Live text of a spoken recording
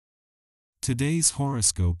Today's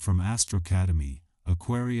horoscope from Astrocademy,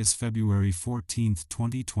 Aquarius February 14,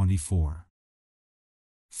 2024.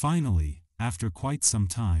 Finally, after quite some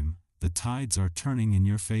time, the tides are turning in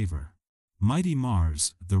your favor. Mighty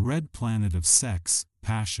Mars, the red planet of sex,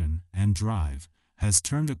 passion, and drive, has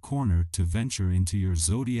turned a corner to venture into your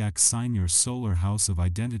zodiac sign, your solar house of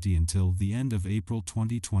identity, until the end of April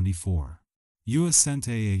 2024. You Ascent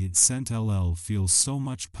LL feels so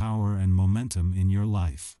much power and momentum in your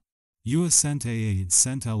life. You Ascent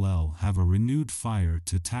LL have a renewed fire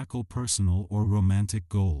to tackle personal or romantic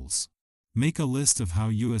goals. Make a list of how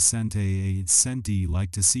you Ascent like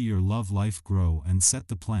to see your love life grow and set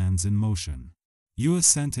the plans in motion. You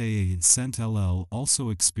Ascent LL also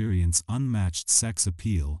experience unmatched sex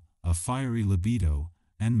appeal, a fiery libido,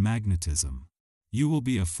 and magnetism. You will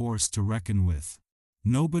be a force to reckon with.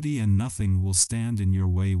 Nobody and nothing will stand in your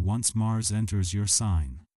way once Mars enters your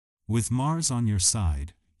sign. With Mars on your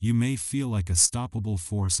side, you may feel like a stoppable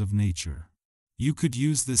force of nature. You could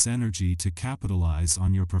use this energy to capitalize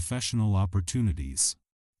on your professional opportunities.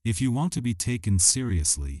 If you want to be taken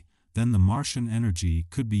seriously, then the Martian energy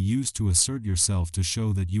could be used to assert yourself to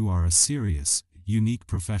show that you are a serious, unique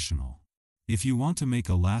professional. If you want to make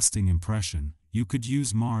a lasting impression, you could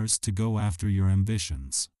use Mars to go after your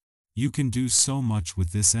ambitions. You can do so much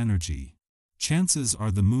with this energy. Chances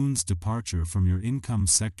are the moon's departure from your income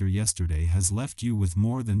sector yesterday has left you with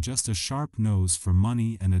more than just a sharp nose for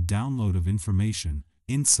money and a download of information,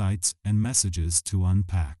 insights, and messages to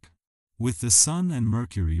unpack. With the Sun and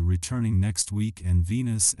Mercury returning next week and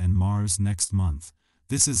Venus and Mars next month,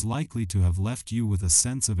 this is likely to have left you with a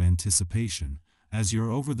sense of anticipation, as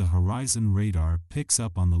your over-the-horizon radar picks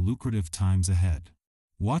up on the lucrative times ahead.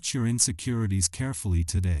 Watch your insecurities carefully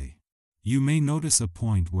today. You may notice a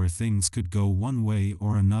point where things could go one way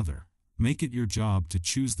or another. Make it your job to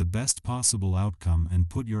choose the best possible outcome and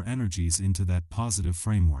put your energies into that positive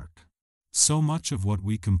framework. So much of what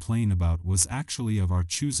we complain about was actually of our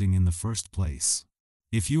choosing in the first place.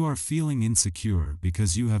 If you are feeling insecure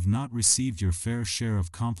because you have not received your fair share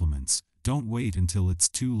of compliments, don't wait until it's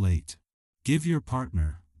too late. Give your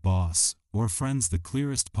partner, boss, or friends the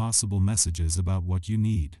clearest possible messages about what you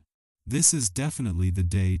need. This is definitely the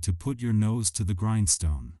day to put your nose to the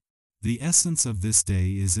grindstone. The essence of this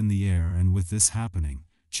day is in the air, and with this happening,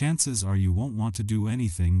 chances are you won't want to do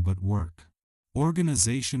anything but work.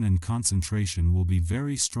 Organization and concentration will be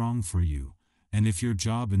very strong for you, and if your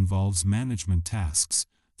job involves management tasks,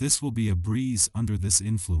 this will be a breeze under this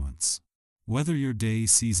influence. Whether your day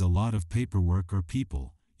sees a lot of paperwork or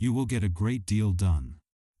people, you will get a great deal done.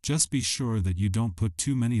 Just be sure that you don't put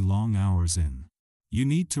too many long hours in. You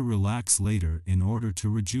need to relax later in order to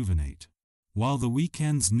rejuvenate. While the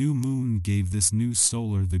weekend's new moon gave this new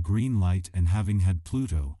solar the green light, and having had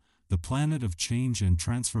Pluto, the planet of change and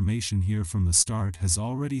transformation, here from the start, has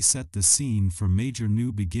already set the scene for major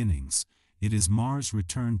new beginnings, it is Mars'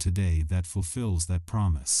 return today that fulfills that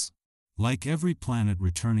promise. Like every planet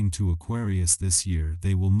returning to Aquarius this year,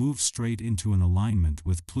 they will move straight into an alignment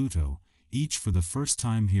with Pluto, each for the first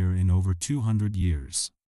time here in over 200 years.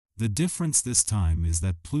 The difference this time is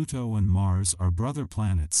that Pluto and Mars are brother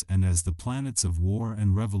planets, and as the planets of war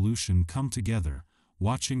and revolution come together,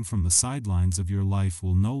 watching from the sidelines of your life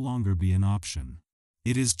will no longer be an option.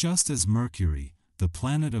 It is just as Mercury, the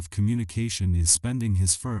planet of communication, is spending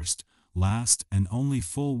his first, last, and only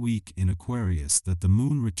full week in Aquarius that the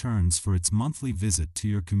moon returns for its monthly visit to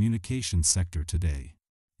your communication sector today.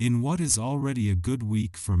 In what is already a good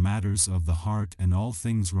week for matters of the heart and all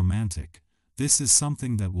things romantic, this is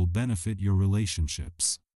something that will benefit your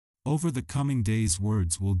relationships. Over the coming days,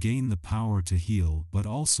 words will gain the power to heal but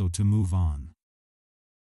also to move on.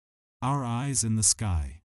 Our eyes in the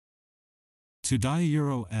sky.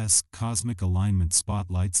 Today's cosmic alignment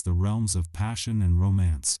spotlights the realms of passion and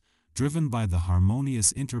romance, driven by the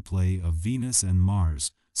harmonious interplay of Venus and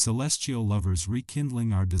Mars, celestial lovers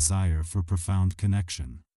rekindling our desire for profound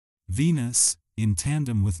connection. Venus, in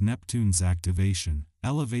tandem with Neptune's activation,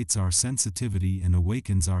 elevates our sensitivity and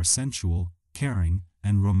awakens our sensual, caring,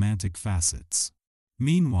 and romantic facets.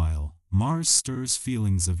 Meanwhile, Mars stirs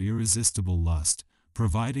feelings of irresistible lust,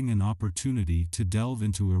 providing an opportunity to delve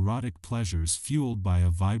into erotic pleasures fueled by a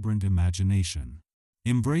vibrant imagination.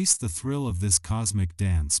 Embrace the thrill of this cosmic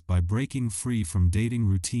dance by breaking free from dating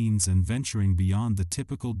routines and venturing beyond the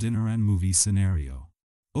typical dinner and movie scenario.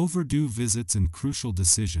 Overdue visits and crucial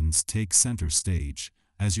decisions take center stage,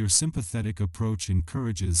 as your sympathetic approach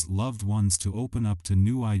encourages loved ones to open up to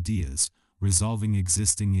new ideas, resolving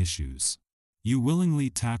existing issues. You willingly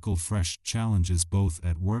tackle fresh challenges both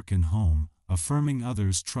at work and home, affirming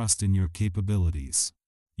others' trust in your capabilities.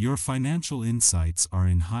 Your financial insights are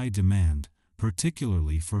in high demand,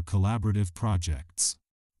 particularly for collaborative projects.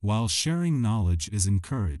 While sharing knowledge is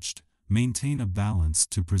encouraged, maintain a balance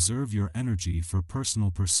to preserve your energy for personal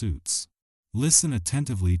pursuits. Listen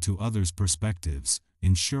attentively to others' perspectives,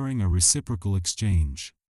 ensuring a reciprocal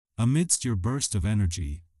exchange. Amidst your burst of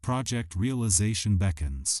energy, project realization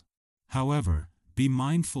beckons. However, be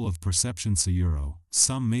mindful of perception.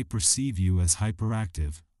 Some may perceive you as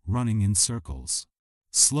hyperactive, running in circles.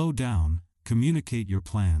 Slow down, communicate your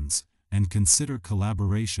plans, and consider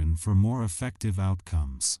collaboration for more effective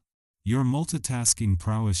outcomes. Your multitasking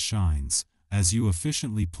prowess shines as you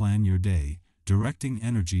efficiently plan your day, directing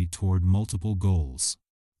energy toward multiple goals.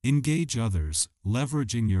 Engage others,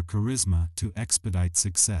 leveraging your charisma to expedite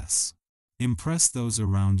success. Impress those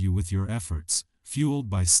around you with your efforts, fueled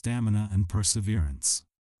by stamina and perseverance.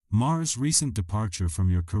 Mars' recent departure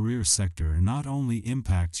from your career sector not only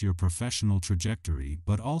impacts your professional trajectory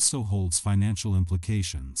but also holds financial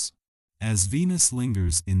implications. As Venus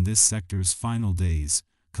lingers in this sector's final days,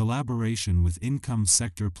 collaboration with income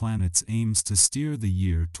sector planets aims to steer the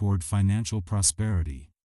year toward financial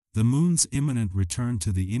prosperity. The Moon's imminent return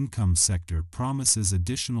to the income sector promises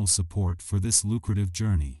additional support for this lucrative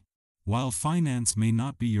journey. While finance may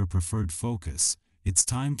not be your preferred focus, it's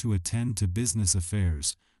time to attend to business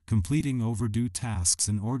affairs, completing overdue tasks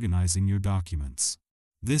and organizing your documents.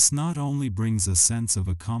 This not only brings a sense of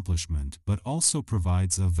accomplishment but also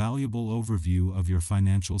provides a valuable overview of your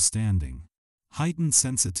financial standing. Heightened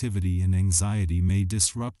sensitivity and anxiety may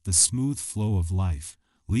disrupt the smooth flow of life,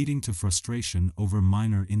 leading to frustration over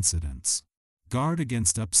minor incidents. Guard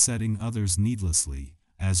against upsetting others needlessly,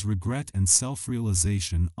 as regret and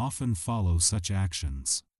self-realization often follow such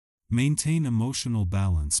actions. Maintain emotional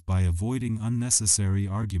balance by avoiding unnecessary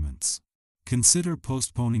arguments. Consider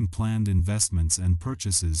postponing planned investments and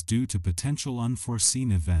purchases due to potential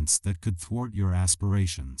unforeseen events that could thwart your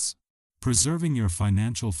aspirations. Preserving your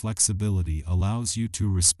financial flexibility allows you to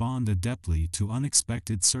respond adeptly to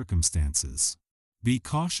unexpected circumstances. Be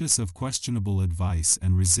cautious of questionable advice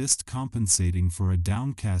and resist compensating for a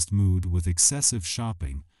downcast mood with excessive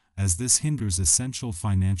shopping, as this hinders essential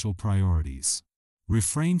financial priorities.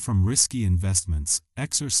 Refrain from risky investments,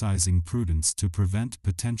 exercising prudence to prevent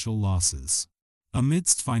potential losses.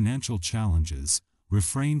 Amidst financial challenges,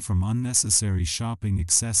 refrain from unnecessary shopping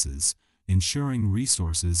excesses, ensuring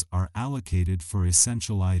resources are allocated for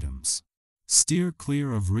essential items. Steer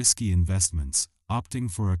clear of risky investments, opting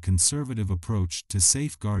for a conservative approach to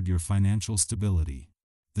safeguard your financial stability.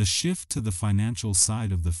 The shift to the financial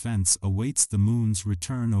side of the fence awaits the Moon's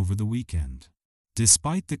return over the weekend.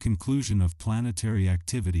 Despite the conclusion of planetary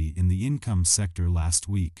activity in the income sector last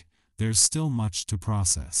week, there's still much to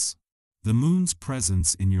process. The Moon's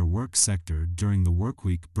presence in your work sector during the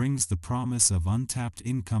workweek brings the promise of untapped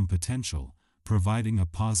income potential, providing a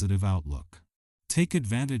positive outlook. Take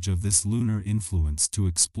advantage of this lunar influence to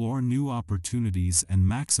explore new opportunities and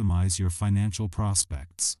maximize your financial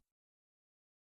prospects.